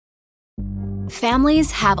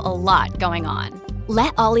Families have a lot going on.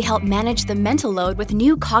 Let Ollie help manage the mental load with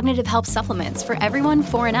new cognitive help supplements for everyone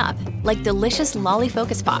 4 and up, like delicious Lolly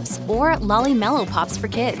Focus Pops or Lolly Mellow Pops for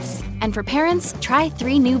kids. And for parents, try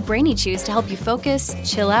 3 new Brainy Chews to help you focus,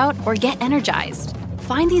 chill out, or get energized.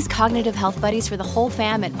 Find these cognitive health buddies for the whole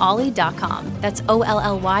fam at ollie.com. That's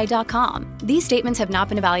OLLY.com. These statements have not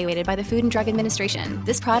been evaluated by the Food and Drug Administration.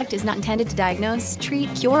 This product is not intended to diagnose,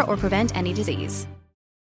 treat, cure, or prevent any disease.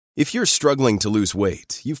 If you're struggling to lose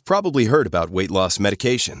weight, you've probably heard about weight loss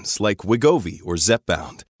medications like Wegovy or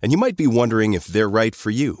Zepbound, and you might be wondering if they're right for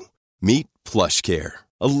you. Meet PlushCare,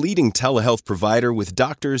 a leading telehealth provider with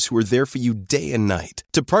doctors who are there for you day and night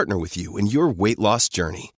to partner with you in your weight loss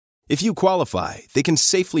journey. If you qualify, they can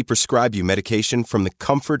safely prescribe you medication from the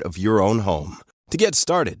comfort of your own home. To get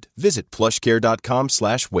started, visit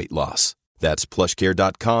plushcare.com/weightloss. That's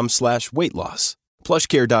plushcare.com/weightloss.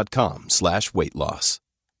 plushcare.com/weightloss.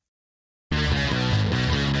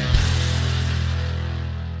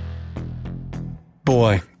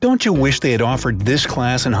 Boy, don't you wish they had offered this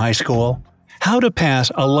class in high school? How to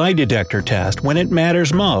pass a lie detector test when it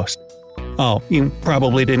matters most. Oh, you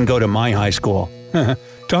probably didn't go to my high school.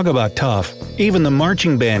 Talk about tough. Even the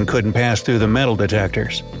marching band couldn't pass through the metal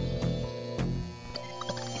detectors.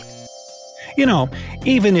 You know,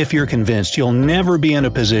 even if you're convinced you'll never be in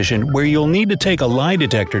a position where you'll need to take a lie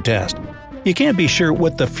detector test, you can't be sure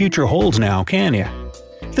what the future holds now, can you?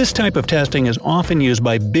 This type of testing is often used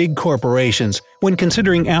by big corporations when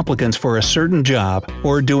considering applicants for a certain job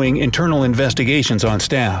or doing internal investigations on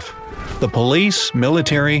staff. The police,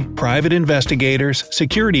 military, private investigators,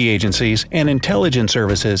 security agencies, and intelligence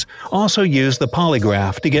services also use the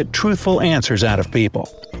polygraph to get truthful answers out of people.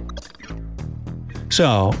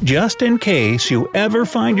 So, just in case you ever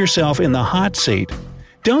find yourself in the hot seat,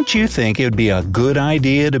 don't you think it would be a good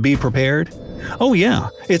idea to be prepared? Oh yeah,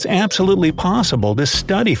 it's absolutely possible to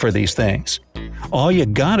study for these things. All you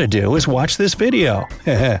gotta do is watch this video.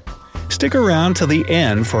 Stick around to the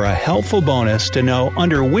end for a helpful bonus to know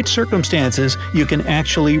under which circumstances you can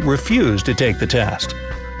actually refuse to take the test.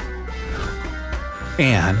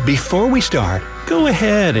 And before we start, go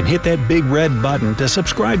ahead and hit that big red button to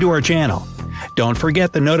subscribe to our channel. Don't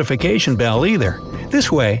forget the notification bell either.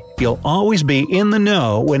 This way, you'll always be in the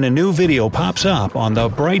know when a new video pops up on the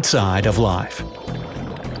bright side of life.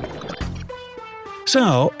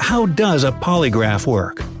 So, how does a polygraph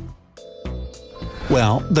work?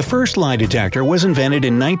 Well, the first lie detector was invented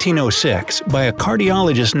in 1906 by a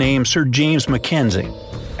cardiologist named Sir James Mackenzie.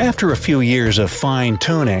 After a few years of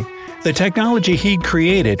fine-tuning, the technology he'd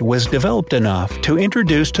created was developed enough to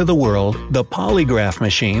introduce to the world the polygraph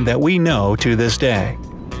machine that we know to this day.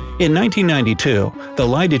 In 1992, the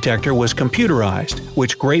lie detector was computerized,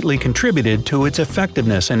 which greatly contributed to its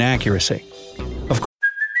effectiveness and accuracy.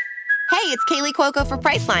 Hey, it's Kaylee Cuoco for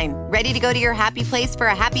Priceline. Ready to go to your happy place for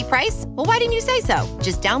a happy price? Well, why didn't you say so?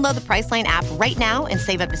 Just download the Priceline app right now and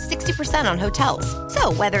save up to 60% on hotels.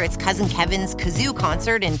 So whether it's Cousin Kevin's Kazoo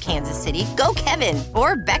Concert in Kansas City, go Kevin,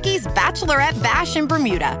 or Becky's Bachelorette Bash in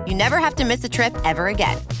Bermuda, you never have to miss a trip ever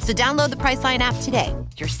again. So download the Priceline app today.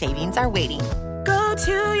 Your savings are waiting. Go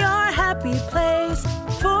to your happy place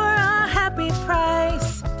for a happy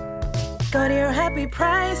price. Go to your happy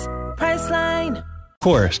price, Priceline. Of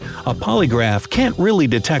course, a polygraph can't really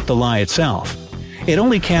detect the lie itself. It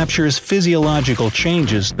only captures physiological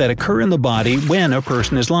changes that occur in the body when a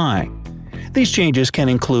person is lying. These changes can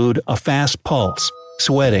include a fast pulse,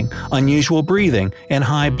 sweating, unusual breathing, and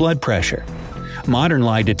high blood pressure. Modern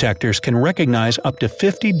lie detectors can recognize up to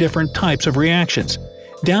 50 different types of reactions,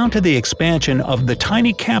 down to the expansion of the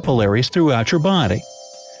tiny capillaries throughout your body.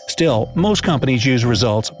 Still, most companies use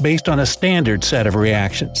results based on a standard set of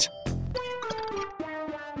reactions.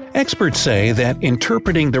 Experts say that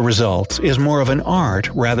interpreting the results is more of an art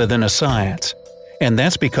rather than a science. And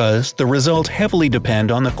that's because the results heavily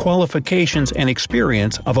depend on the qualifications and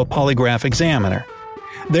experience of a polygraph examiner.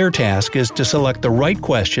 Their task is to select the right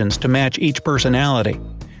questions to match each personality,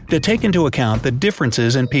 to take into account the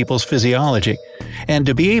differences in people's physiology, and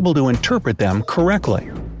to be able to interpret them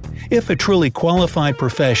correctly. If a truly qualified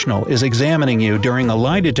professional is examining you during a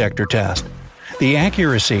lie detector test, the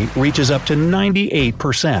accuracy reaches up to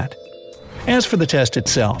 98%. As for the test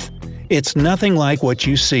itself, it's nothing like what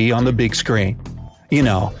you see on the big screen. You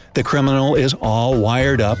know, the criminal is all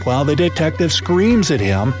wired up while the detective screams at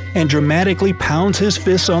him and dramatically pounds his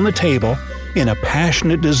fists on the table in a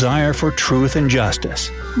passionate desire for truth and justice.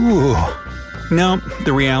 Ooh. No,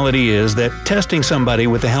 the reality is that testing somebody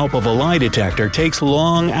with the help of a lie detector takes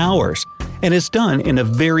long hours, and it's done in a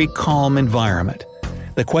very calm environment.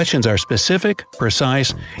 The questions are specific,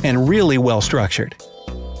 precise, and really well structured.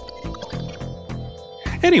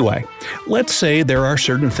 Anyway, let's say there are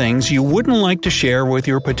certain things you wouldn't like to share with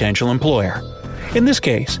your potential employer. In this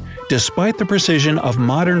case, despite the precision of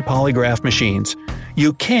modern polygraph machines,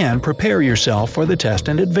 you can prepare yourself for the test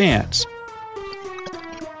in advance.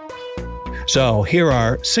 So, here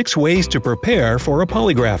are 6 ways to prepare for a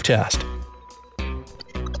polygraph test.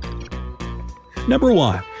 Number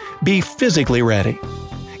 1. Be physically ready.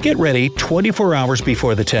 Get ready 24 hours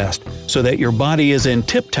before the test so that your body is in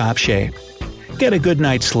tip-top shape. Get a good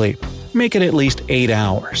night's sleep. Make it at least 8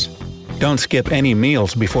 hours. Don't skip any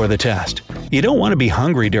meals before the test. You don't want to be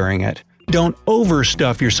hungry during it. Don't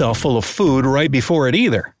overstuff yourself full of food right before it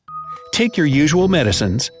either. Take your usual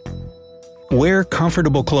medicines. Wear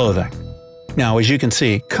comfortable clothing. Now, as you can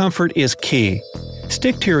see, comfort is key.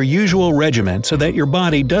 Stick to your usual regimen so that your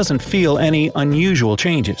body doesn't feel any unusual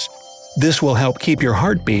changes. This will help keep your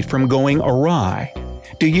heartbeat from going awry.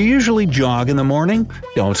 Do you usually jog in the morning?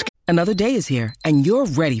 Don't skip. Another day is here, and you're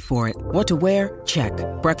ready for it. What to wear? Check.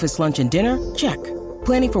 Breakfast, lunch, and dinner? Check.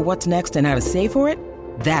 Planning for what's next and how to save for it?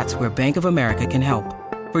 That's where Bank of America can help.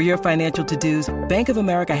 For your financial to-dos, Bank of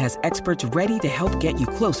America has experts ready to help get you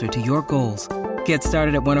closer to your goals. Get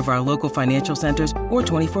started at one of our local financial centers or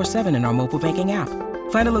 24/7 in our mobile banking app.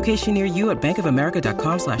 Find a location near you at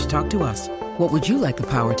bankofamerica.com/talktous. What would you like the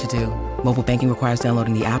power to do? Mobile banking requires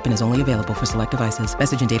downloading the app and is only available for select devices.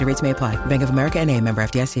 Message and data rates may apply. Bank of America N.A., member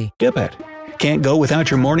FDIC. Skip it. Can't go without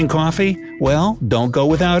your morning coffee? Well, don't go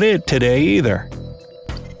without it today either.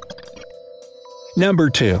 Number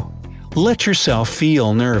 2. Let yourself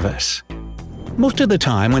feel nervous. Most of the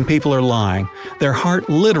time when people are lying, their heart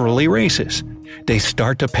literally races. They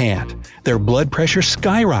start to pant, their blood pressure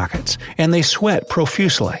skyrockets, and they sweat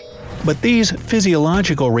profusely. But these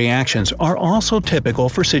physiological reactions are also typical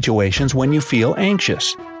for situations when you feel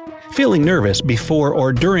anxious. Feeling nervous before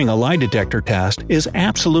or during a lie detector test is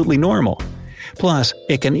absolutely normal. Plus,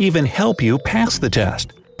 it can even help you pass the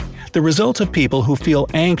test. The results of people who feel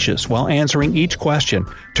anxious while answering each question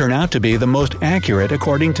turn out to be the most accurate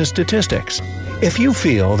according to statistics. If you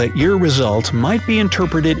feel that your results might be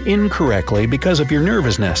interpreted incorrectly because of your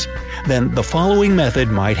nervousness, then the following method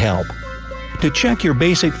might help. To check your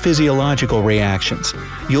basic physiological reactions,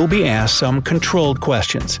 you'll be asked some controlled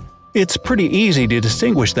questions. It's pretty easy to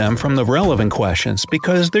distinguish them from the relevant questions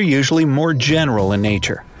because they're usually more general in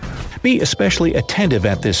nature. Be especially attentive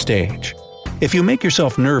at this stage. If you make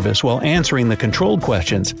yourself nervous while answering the controlled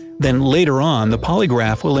questions, then later on the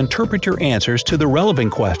polygraph will interpret your answers to the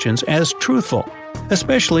relevant questions as truthful,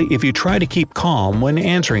 especially if you try to keep calm when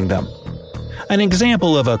answering them. An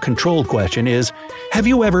example of a controlled question is, have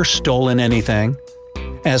you ever stolen anything?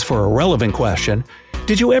 As for a relevant question,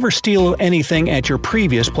 did you ever steal anything at your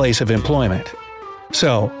previous place of employment?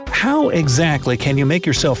 So, how exactly can you make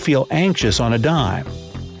yourself feel anxious on a dime?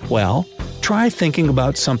 Well, try thinking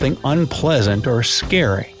about something unpleasant or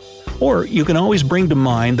scary. Or you can always bring to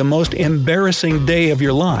mind the most embarrassing day of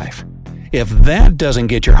your life. If that doesn't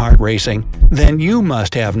get your heart racing, then you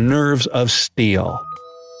must have nerves of steel.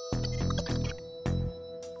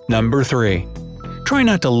 Number 3. Try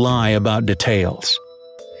not to lie about details.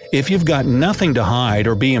 If you've got nothing to hide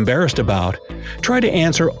or be embarrassed about, try to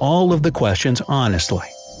answer all of the questions honestly.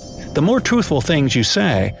 The more truthful things you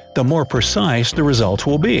say, the more precise the results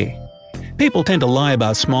will be. People tend to lie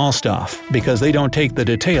about small stuff because they don't take the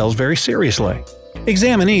details very seriously.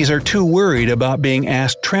 Examinees are too worried about being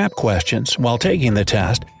asked trap questions while taking the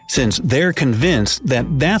test, since they're convinced that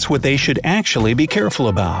that's what they should actually be careful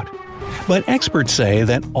about. But experts say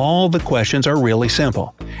that all the questions are really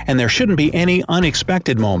simple, and there shouldn't be any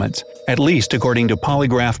unexpected moments, at least according to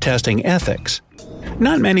polygraph testing ethics.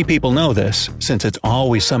 Not many people know this, since it's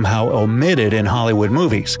always somehow omitted in Hollywood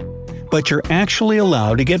movies. But you're actually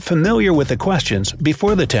allowed to get familiar with the questions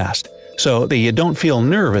before the test, so that you don't feel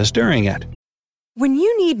nervous during it. When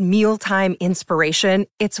you need mealtime inspiration,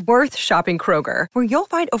 it's worth shopping Kroger, where you'll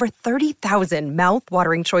find over 30,000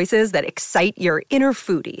 mouth-watering choices that excite your inner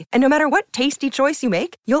foodie. And no matter what tasty choice you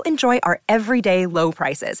make, you'll enjoy our everyday low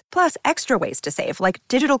prices, plus extra ways to save, like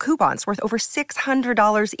digital coupons worth over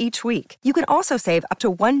 $600 each week. You can also save up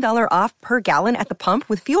to $1 off per gallon at the pump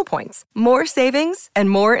with fuel points. More savings and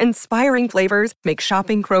more inspiring flavors make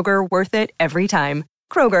shopping Kroger worth it every time.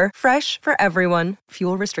 Kroger, fresh for everyone.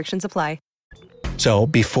 Fuel restrictions apply. So,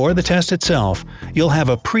 before the test itself, you'll have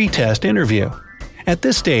a pre-test interview. At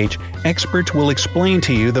this stage, experts will explain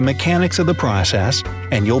to you the mechanics of the process,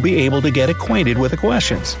 and you'll be able to get acquainted with the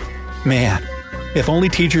questions. Man, if only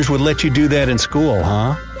teachers would let you do that in school,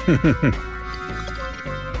 huh?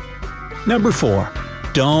 Number 4.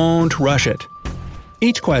 Don't rush it.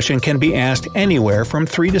 Each question can be asked anywhere from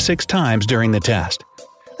 3 to 6 times during the test.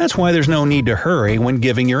 That's why there's no need to hurry when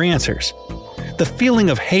giving your answers. The feeling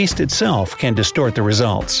of haste itself can distort the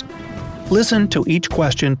results. Listen to each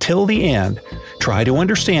question till the end, try to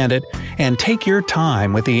understand it, and take your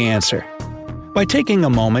time with the answer. By taking a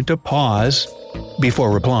moment to pause before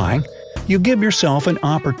replying, you give yourself an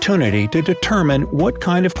opportunity to determine what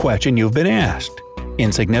kind of question you've been asked.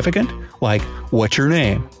 Insignificant, like "What's your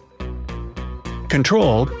name?"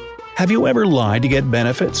 Controlled, "Have you ever lied to get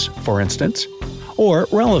benefits," for instance? Or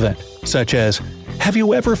relevant, such as "Have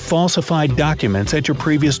you ever falsified documents at your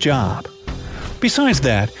previous job?" Besides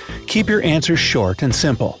that, keep your answers short and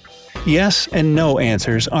simple. Yes and no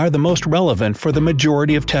answers are the most relevant for the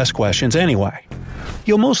majority of test questions anyway.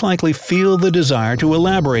 You'll most likely feel the desire to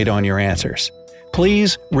elaborate on your answers.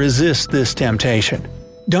 Please resist this temptation.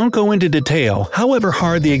 Don't go into detail, however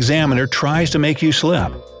hard the examiner tries to make you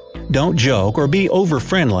slip. Don't joke or be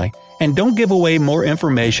over-friendly, and don't give away more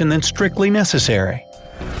information than strictly necessary.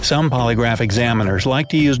 Some polygraph examiners like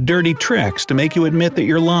to use dirty tricks to make you admit that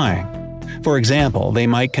you're lying. For example, they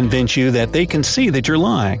might convince you that they can see that you're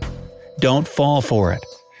lying. Don't fall for it.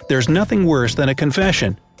 There's nothing worse than a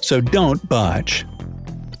confession, so don't budge.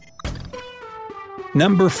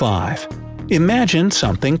 Number 5. Imagine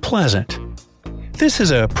something pleasant. This is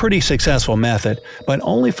a pretty successful method, but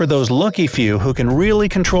only for those lucky few who can really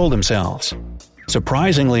control themselves.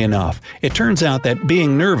 Surprisingly enough, it turns out that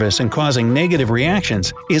being nervous and causing negative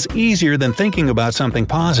reactions is easier than thinking about something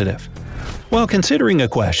positive. While considering a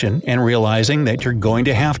question and realizing that you're going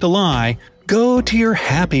to have to lie, go to your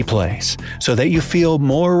happy place so that you feel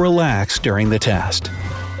more relaxed during the test.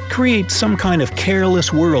 Create some kind of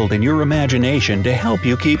careless world in your imagination to help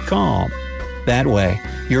you keep calm. That way,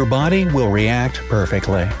 your body will react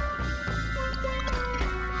perfectly.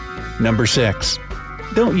 Number 6.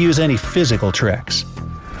 Don't use any physical tricks.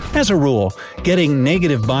 As a rule, getting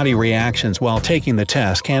negative body reactions while taking the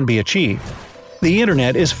test can be achieved. The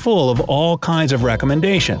internet is full of all kinds of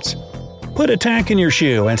recommendations. Put a tack in your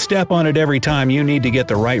shoe and step on it every time you need to get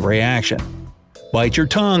the right reaction. Bite your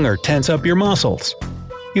tongue or tense up your muscles.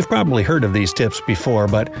 You've probably heard of these tips before,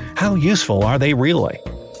 but how useful are they really?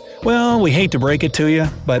 Well, we hate to break it to you,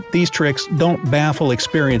 but these tricks don't baffle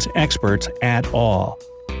experienced experts at all.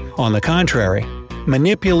 On the contrary,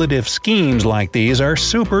 manipulative schemes like these are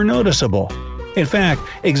super noticeable. In fact,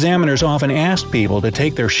 examiners often ask people to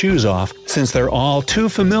take their shoes off since they're all too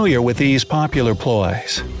familiar with these popular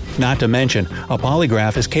ploys. Not to mention, a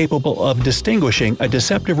polygraph is capable of distinguishing a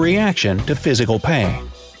deceptive reaction to physical pain.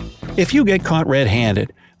 If you get caught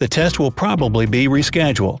red-handed, the test will probably be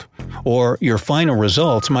rescheduled, or your final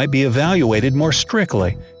results might be evaluated more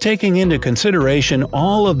strictly, taking into consideration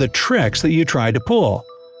all of the tricks that you tried to pull.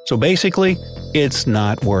 So basically, it's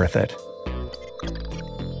not worth it.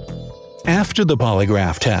 After the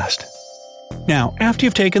polygraph test. Now, after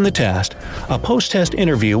you've taken the test, a post-test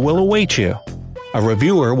interview will await you. A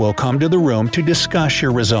reviewer will come to the room to discuss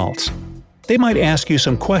your results. They might ask you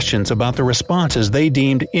some questions about the responses they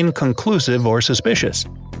deemed inconclusive or suspicious.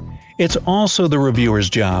 It's also the reviewer's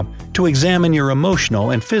job to examine your emotional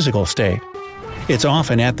and physical state. It's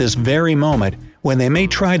often at this very moment when they may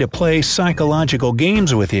try to play psychological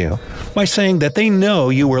games with you by saying that they know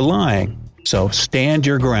you were lying, so stand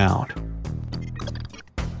your ground.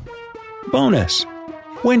 Bonus: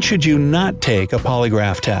 when should you not take a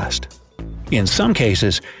polygraph test? In some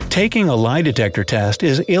cases, taking a lie detector test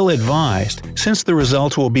is ill-advised since the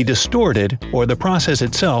results will be distorted or the process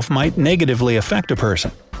itself might negatively affect a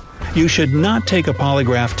person. You should not take a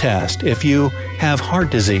polygraph test if you have heart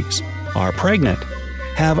disease, are pregnant,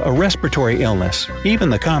 have a respiratory illness, even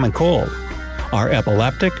the common cold, are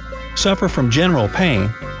epileptic, suffer from general pain,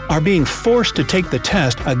 are being forced to take the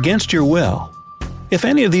test against your will. If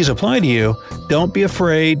any of these apply to you, don't be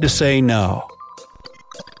afraid to say no.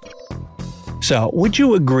 So, would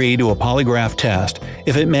you agree to a polygraph test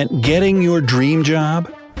if it meant getting your dream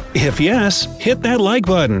job? If yes, hit that like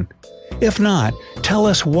button. If not, tell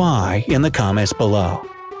us why in the comments below.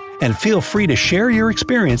 And feel free to share your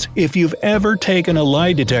experience if you've ever taken a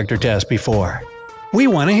lie detector test before. We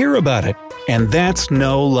want to hear about it, and that's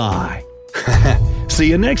no lie. See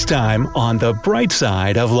you next time on The Bright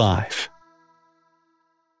Side of Life.